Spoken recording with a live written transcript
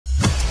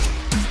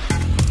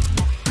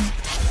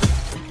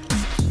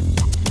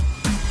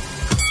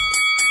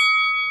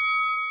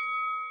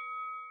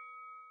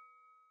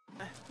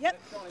Yep.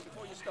 Darling,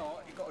 before you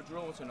start, you've got a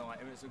draw tonight,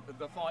 and it's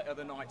the fight of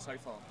the night so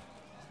far.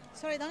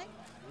 Sorry, Danny?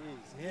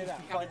 You hear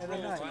that fight of the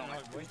night?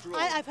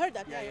 I've heard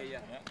that. Yeah.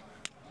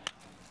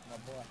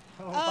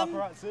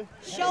 Paparazzi.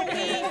 Shall we?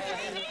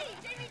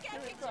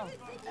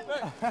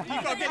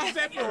 You've got to get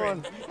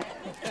separate.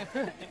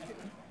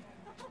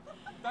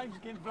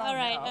 All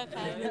right.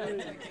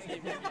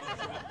 Okay.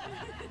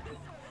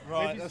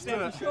 Right, let's do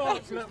it.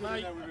 Shorts, look,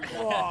 mate.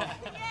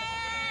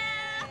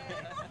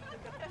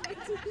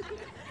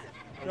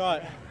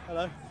 Right,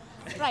 hello.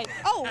 Right.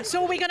 Oh,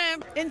 so we're gonna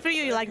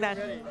interview you like that.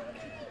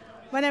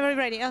 Whenever you're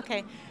ready.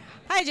 Okay.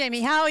 Hi,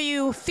 Jamie. How are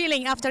you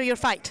feeling after your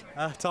fight?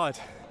 Tired.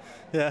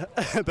 Yeah,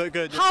 but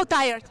good. How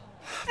tired?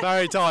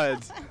 Very tired.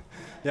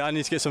 Yeah, I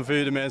need to get some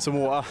food in me and some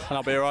water, and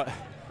I'll be alright.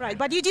 Right,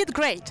 but you did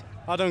great.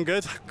 I done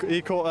good.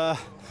 He caught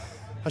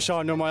a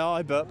shine on my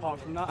eye, but apart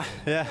from that,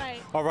 yeah,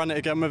 Right. I'll run it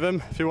again with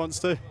him if he wants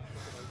to.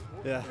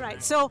 Yeah.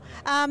 Right. So,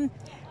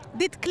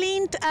 did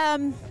Clint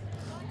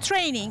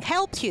training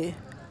help you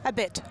a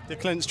bit? The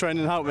Clint's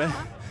training helped me.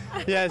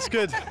 Yeah, it's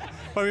good.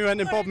 When we went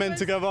in Bodmin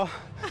together.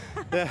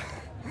 Yeah.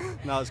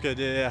 No, it's good.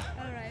 Yeah.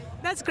 All right.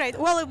 That's great.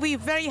 Well, we're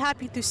very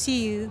happy to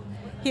see you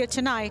here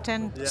tonight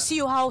and see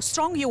you how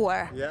strong you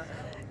were. Yeah.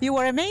 You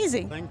were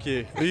amazing. Thank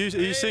you. Are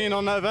you singing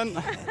on that event?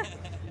 Are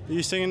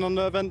you singing on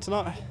the event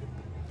tonight?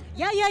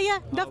 Yeah,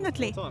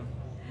 definitely. What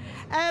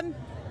time?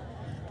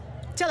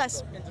 Tell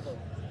us.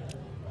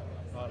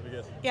 Right, we're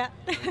good. Yeah.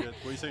 We're good.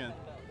 What are you singing?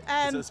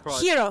 Is it a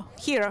surprise? Hero.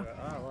 Oh,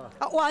 wow.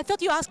 Well, I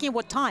thought you were asking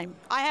what time.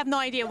 I have no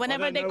idea.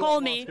 Whenever they call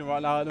me.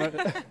 Right now,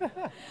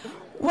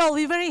 Well,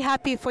 we're very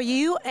happy for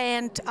you.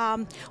 And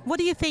what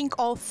do you think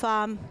of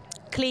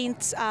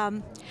Clint's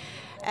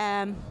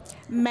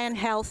men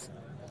health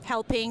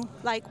helping?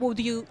 Like, would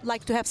you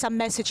like to have some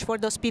message for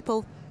those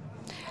people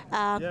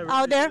really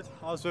out there? good.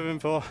 I was with him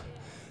for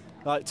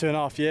like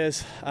 2.5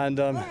 years, and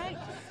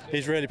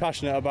he's really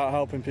passionate about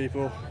helping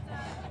people.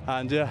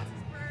 And yeah,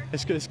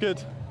 it's good. It's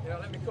good. Yeah,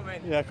 let me come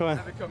in. Yeah, come on.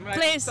 Let me come in.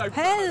 Please. I'm so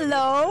proud of you.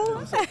 Hello.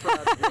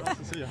 Nice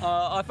to see you.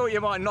 I thought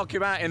you might knock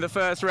him out in the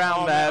first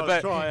round Oh, there, no, I was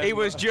but trying, he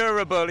was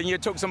durable and you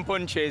took some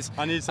punches.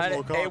 I need some And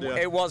more cardio.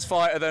 It was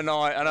fight of the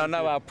night, and I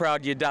know how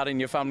proud your dad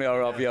and your family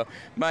are of you.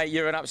 Mate,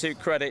 you're an absolute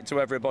credit to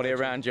everybody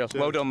around you.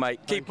 Well done, mate.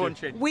 Keep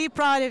punching. We're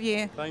proud of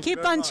you. Thank Keep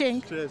you very much.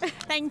 punching. Cheers.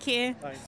 Thank you. Thanks.